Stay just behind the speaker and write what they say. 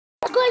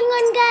going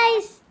on,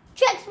 guys?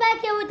 Trex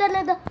back here with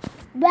another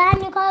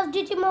brand new Call of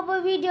Duty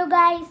mobile video,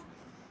 guys.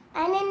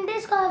 And in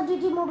this Call of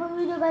Duty mobile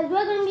video, guys, we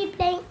are going to be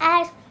playing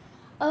as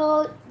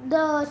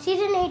the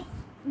Season 8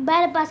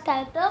 Battle Pass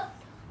character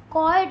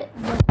called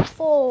The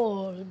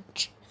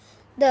Forge.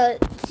 The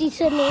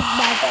Season 8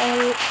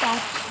 Battle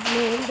Pass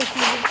name, this is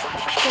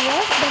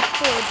The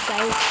Forge,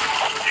 guys.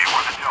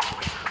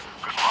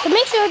 So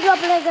make sure to drop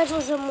a like, guys,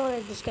 for some more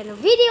of this kind of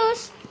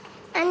videos.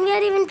 And we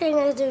are even playing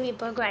as the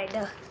Reaper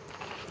Grinder.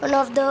 One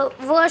of the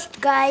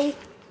worst guy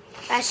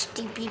as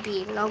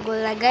TPP. Not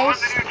good, like, guys.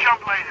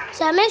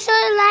 So make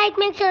sure to like,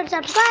 make sure to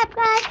subscribe,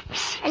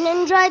 guys, and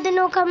enjoy the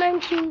no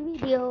commentary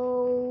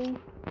video.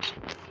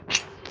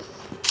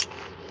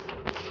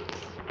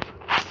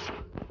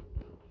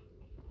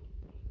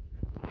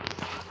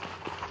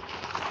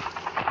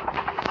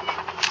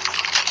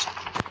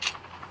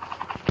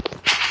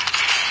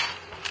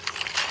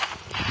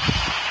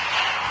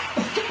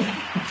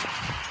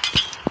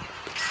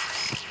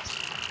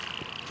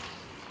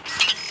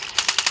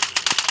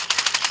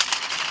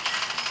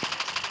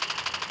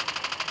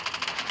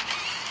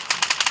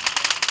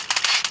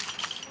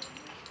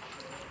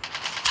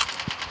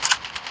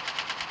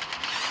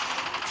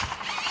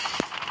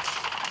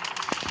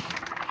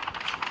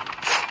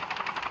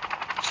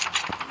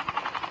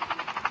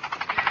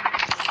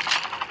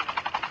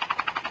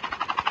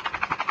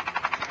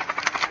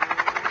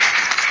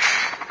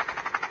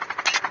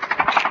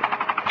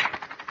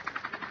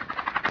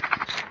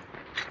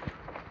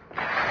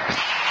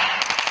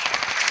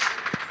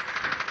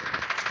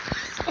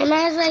 And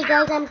as well,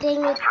 guys, I'm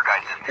playing with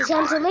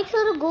Ishan, so make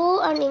sure to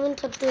go and even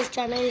subscribe to his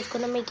channel. He's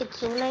gonna make it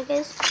soon, I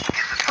guess.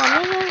 So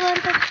make sure to go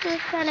and subscribe to his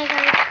channel,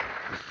 guys.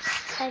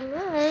 And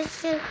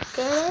let's just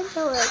get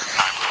into it.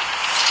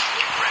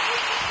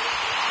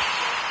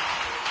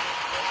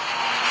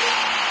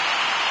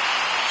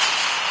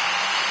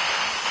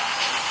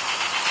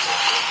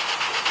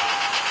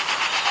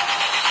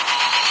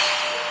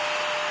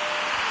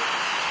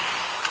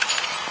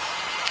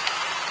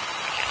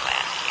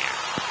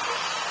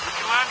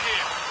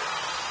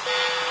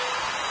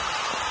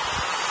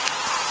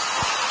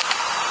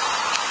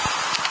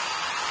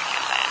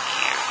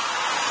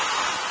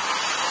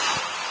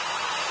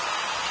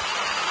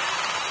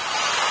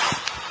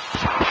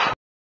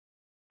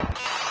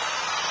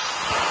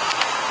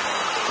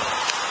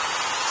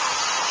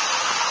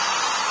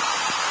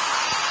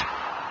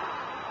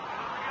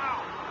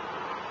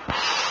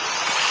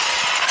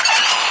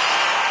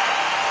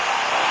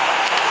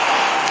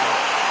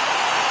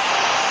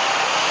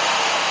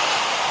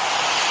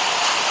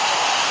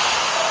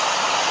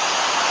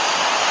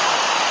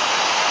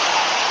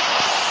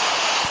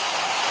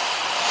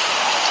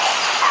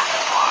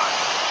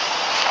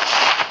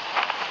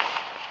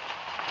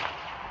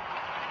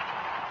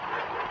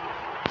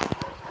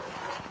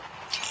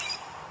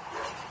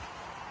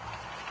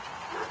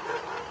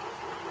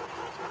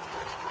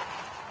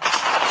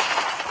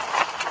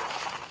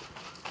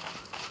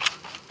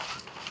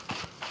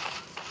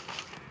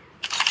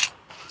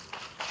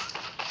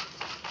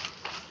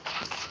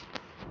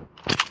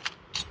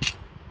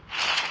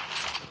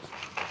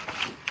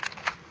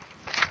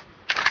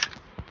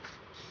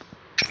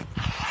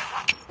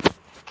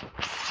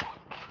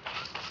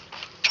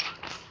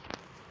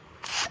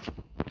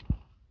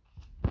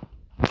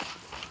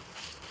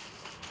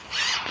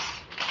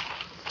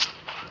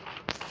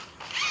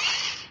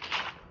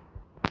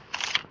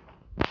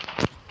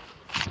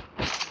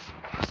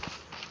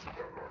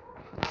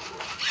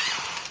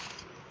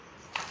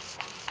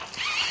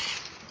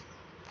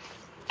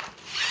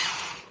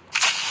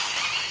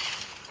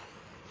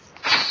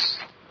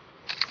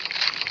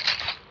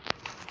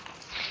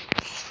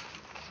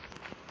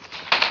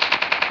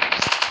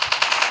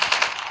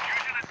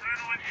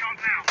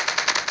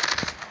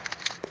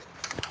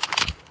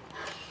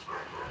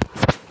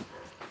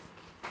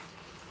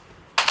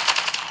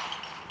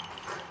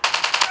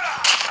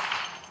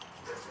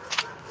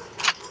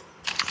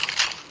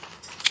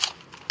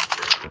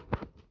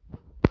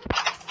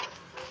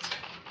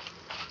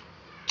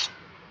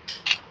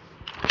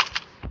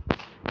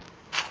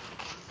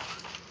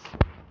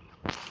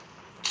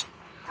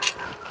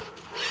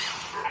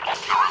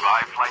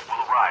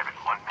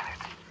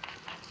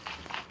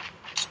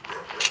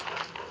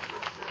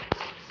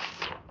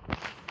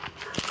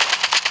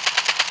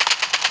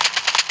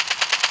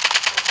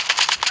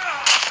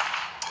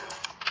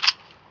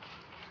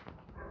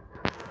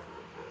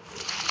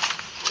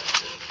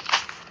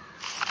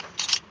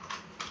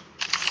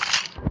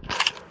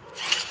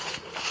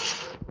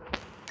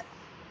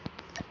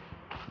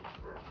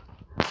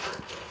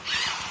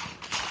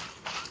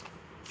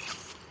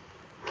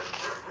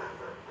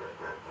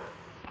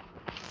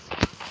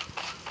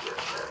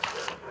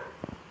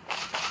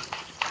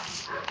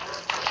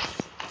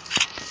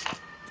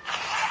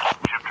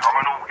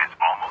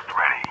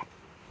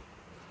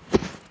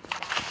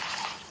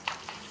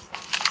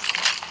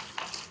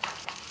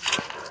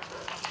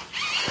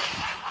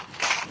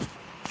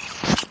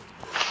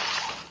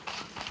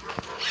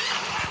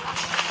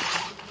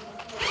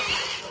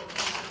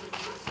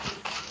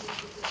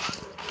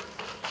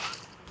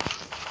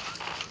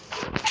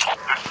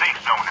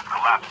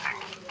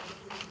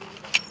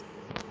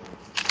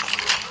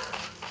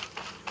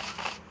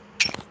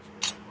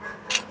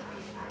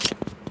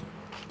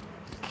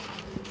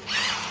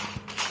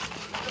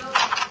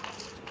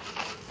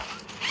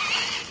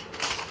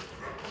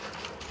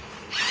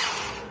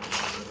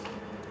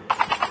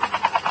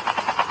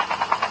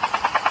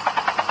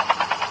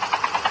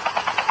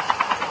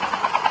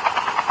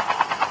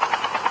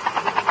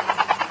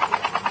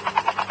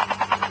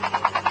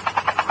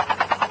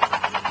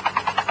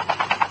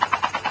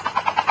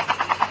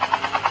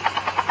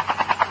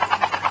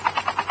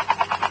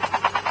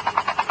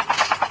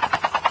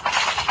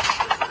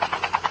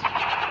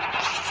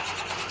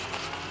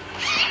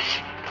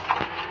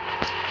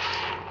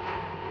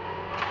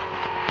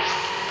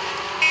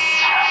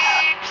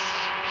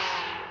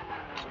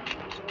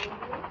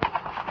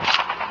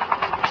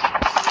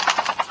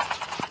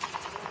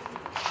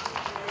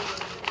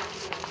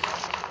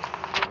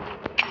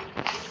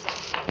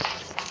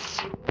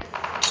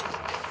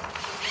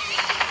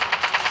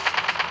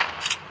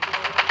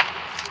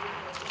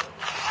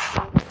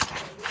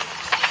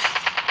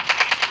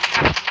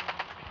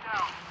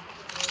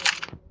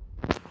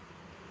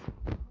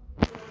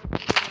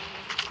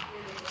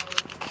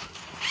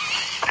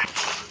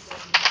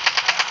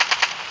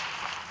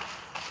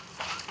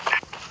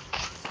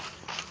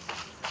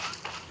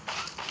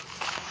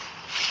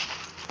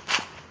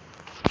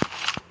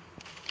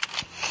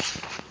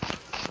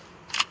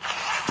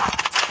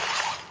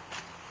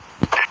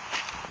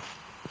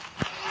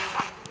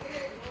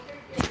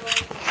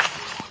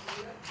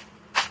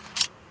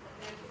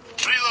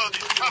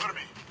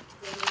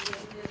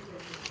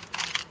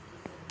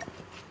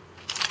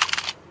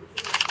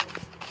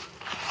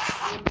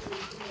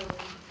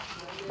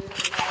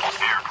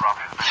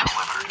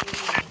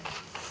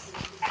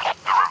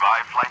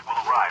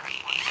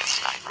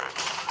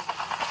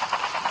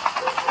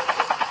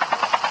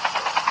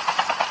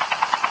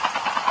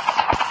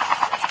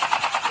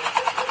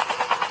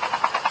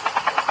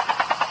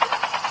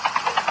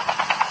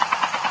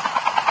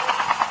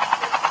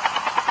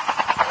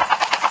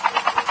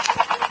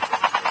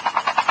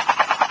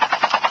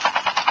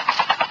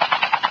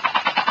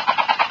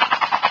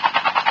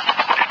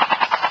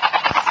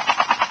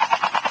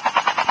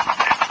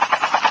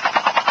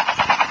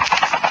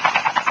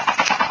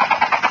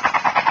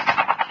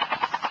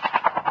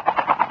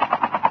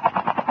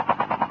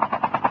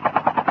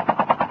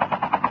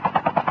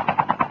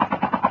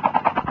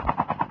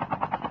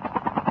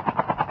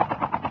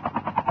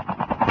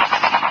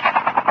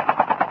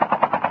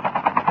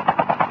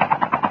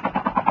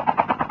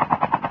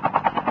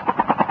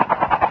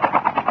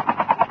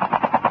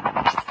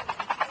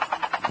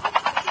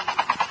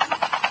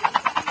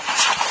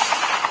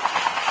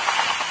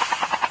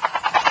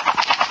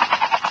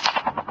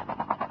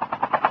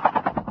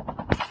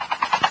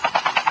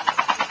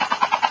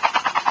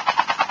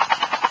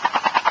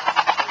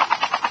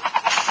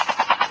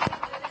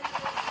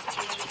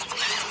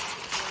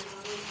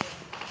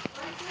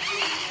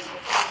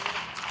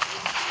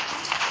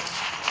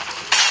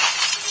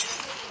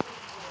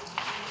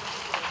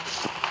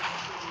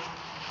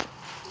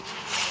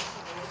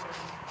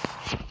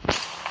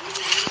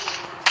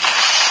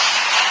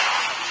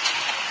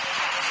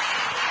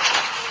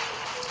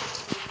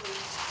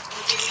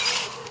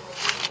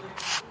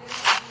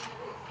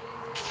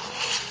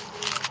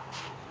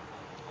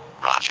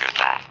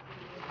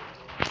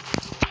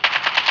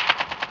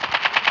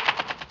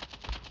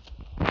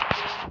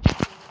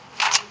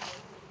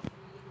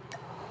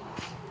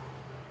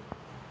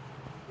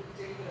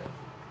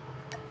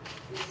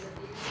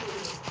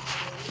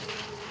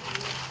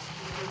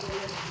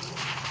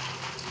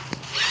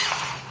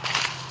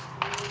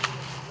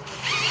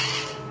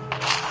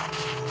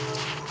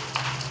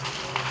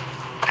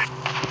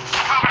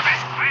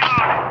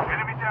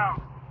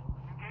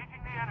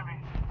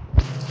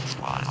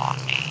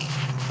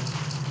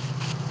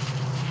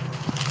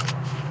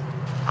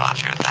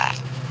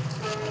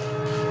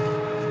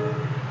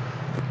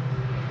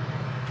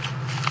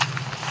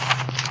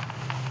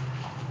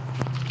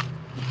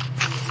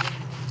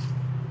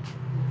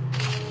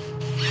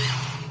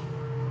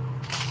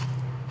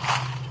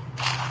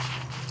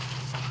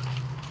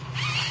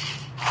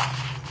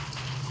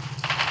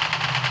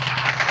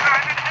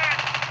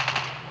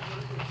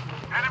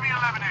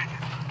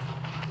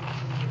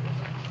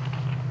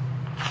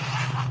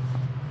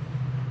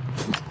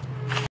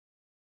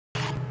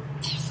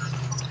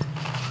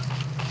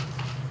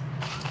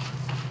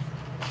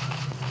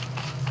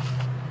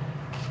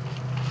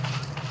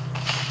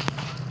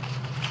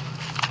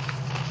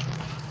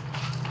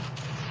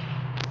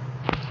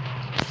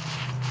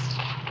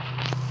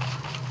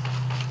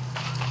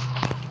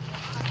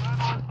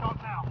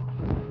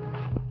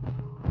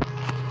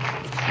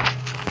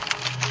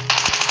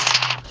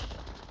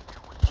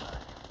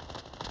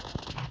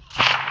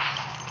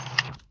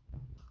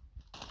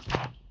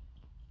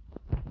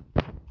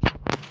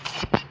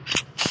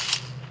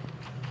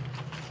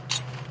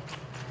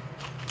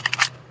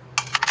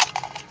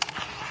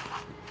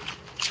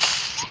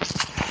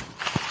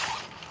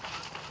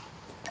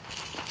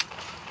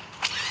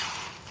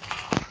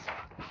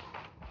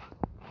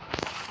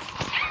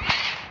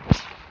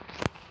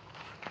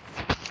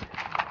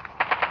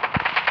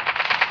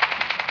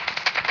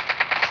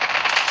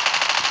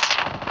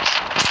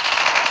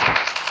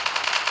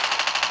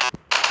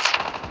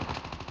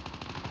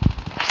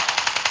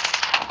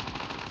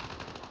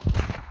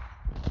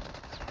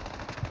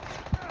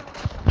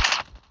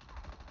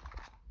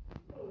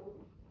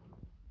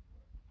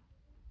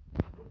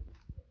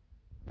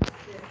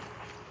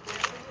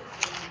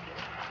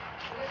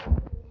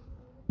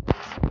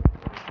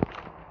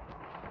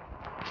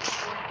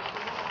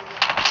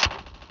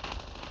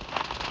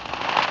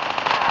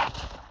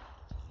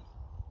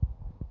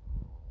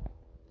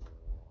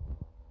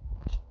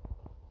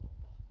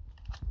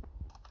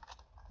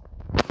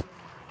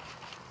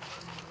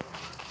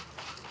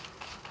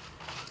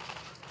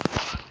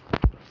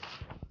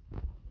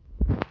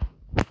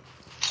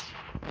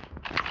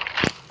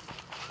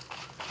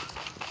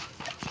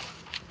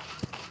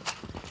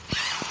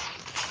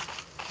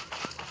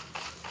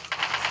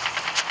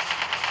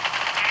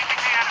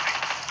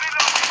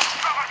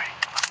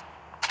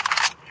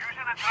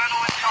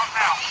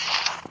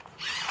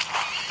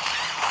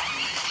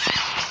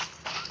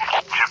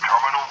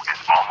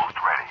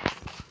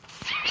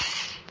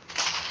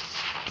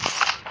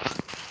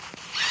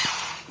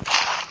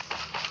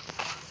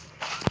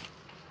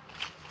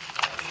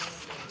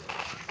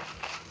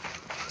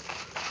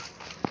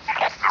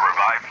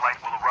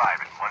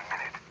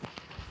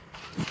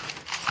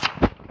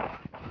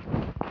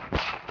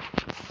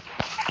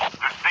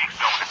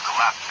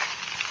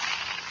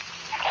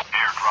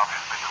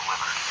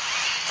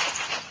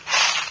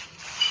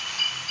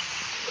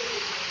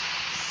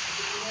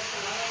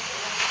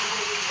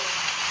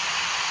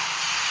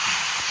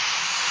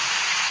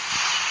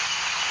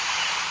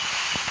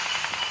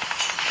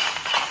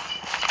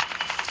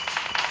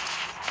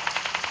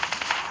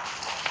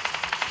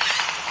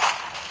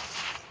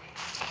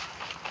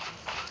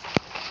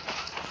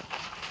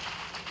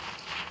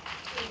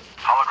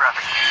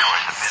 Holographic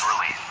decoys have been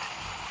released.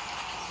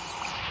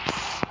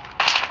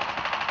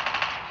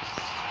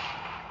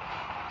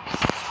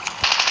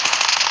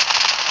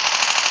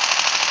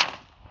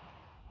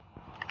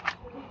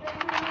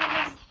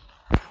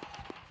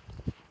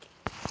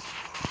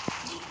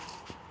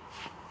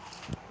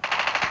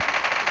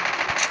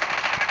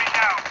 Enemy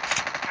down.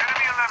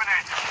 Enemy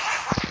eliminated.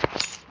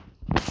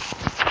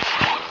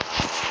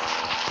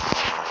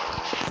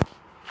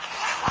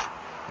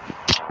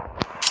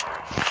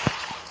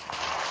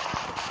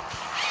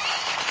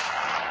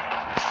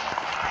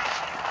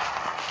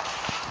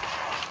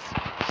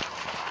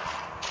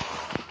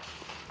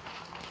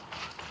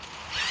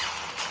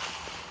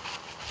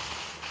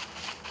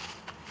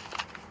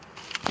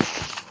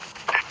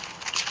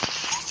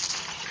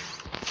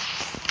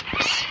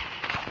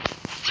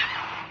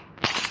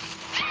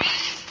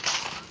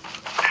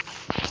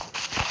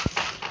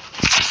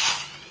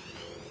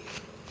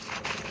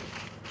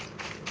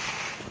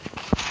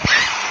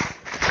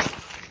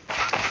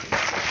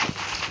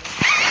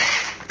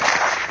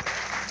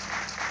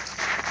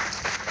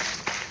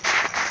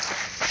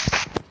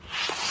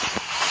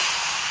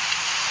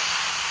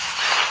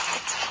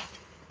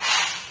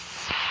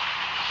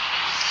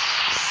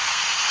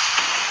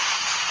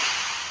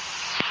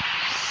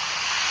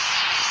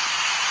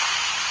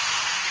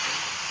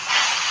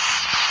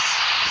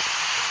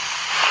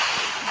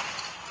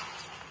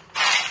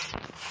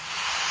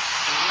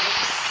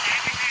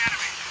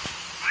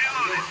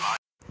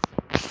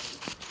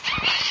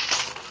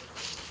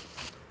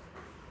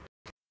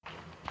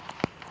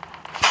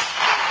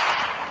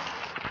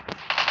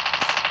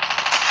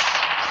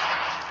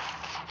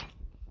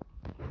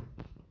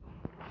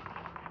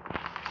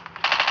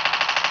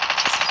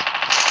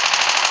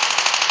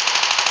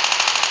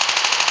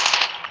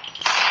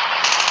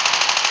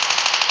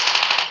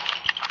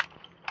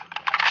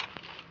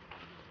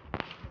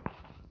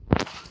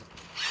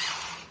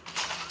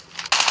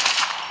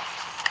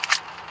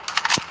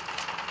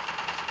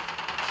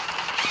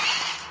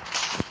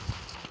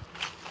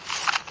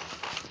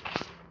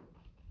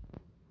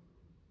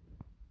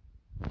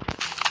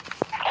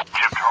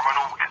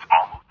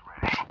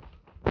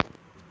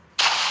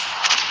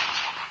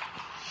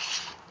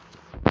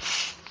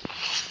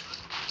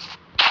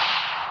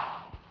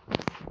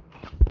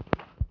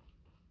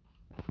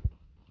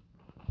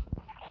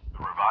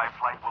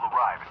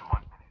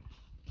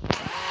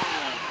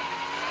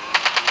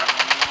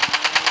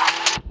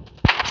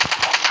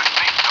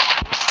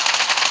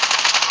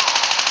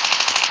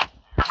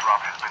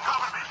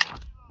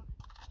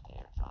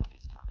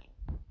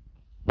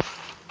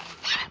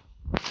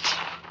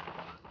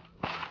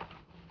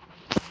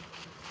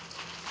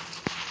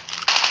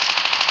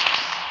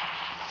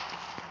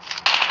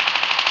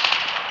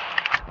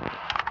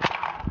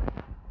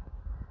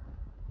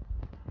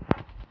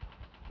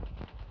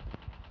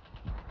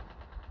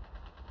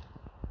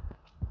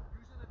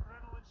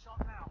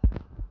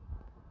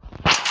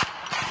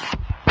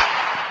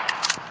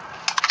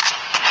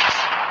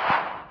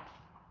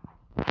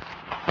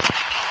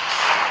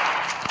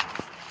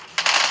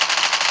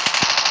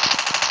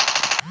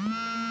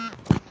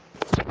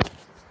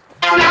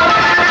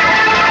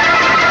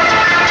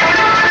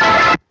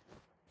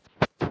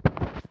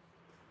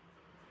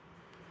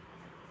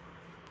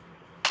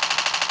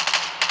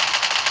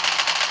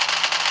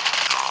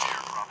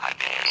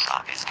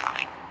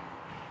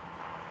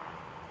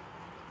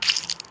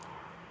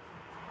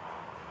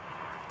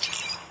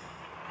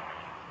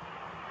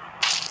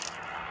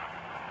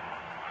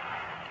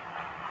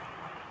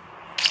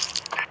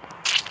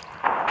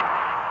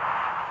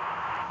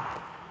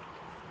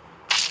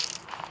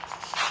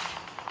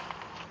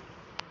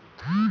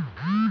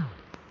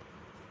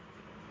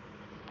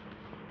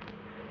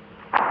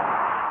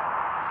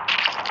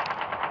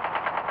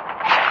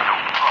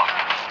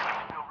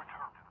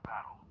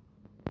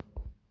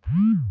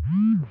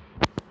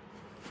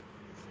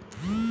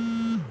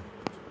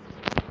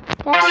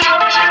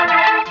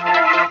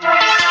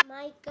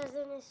 My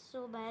cousin is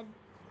so bad.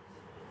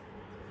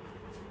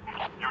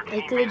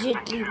 Like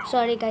legitly.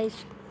 Sorry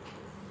guys.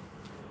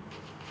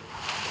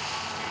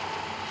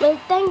 Well,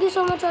 thank you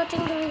so much for watching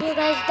the video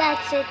guys.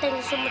 That's it. Thank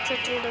you so much for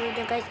watching the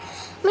video guys.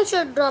 Make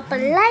sure to drop a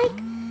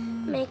like.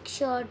 Make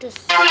sure to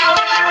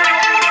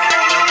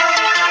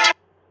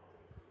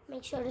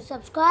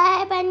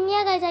subscribe. And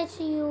yeah guys, I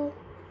see you.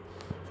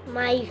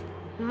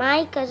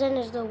 My cousin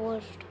is the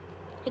worst.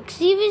 Like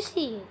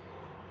seriously.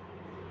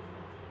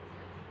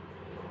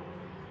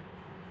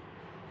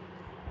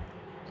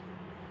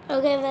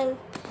 Okay, well,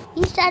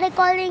 he started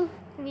calling.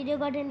 Video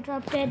got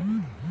interrupted.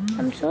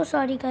 I'm so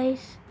sorry,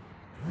 guys.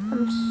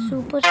 I'm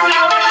super sorry.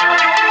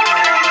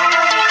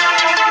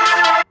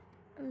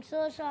 I'm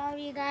so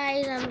sorry,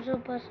 guys. I'm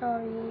super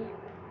sorry.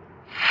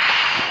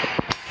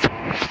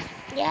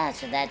 Yeah,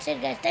 so that's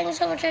it, guys. Thank you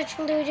so much for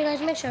watching the video, guys.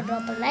 Make sure to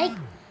drop a like.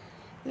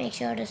 Make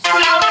sure to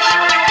subscribe.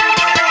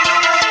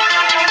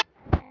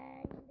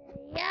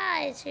 And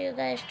yeah, I'll see you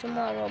guys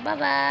tomorrow.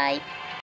 Bye-bye.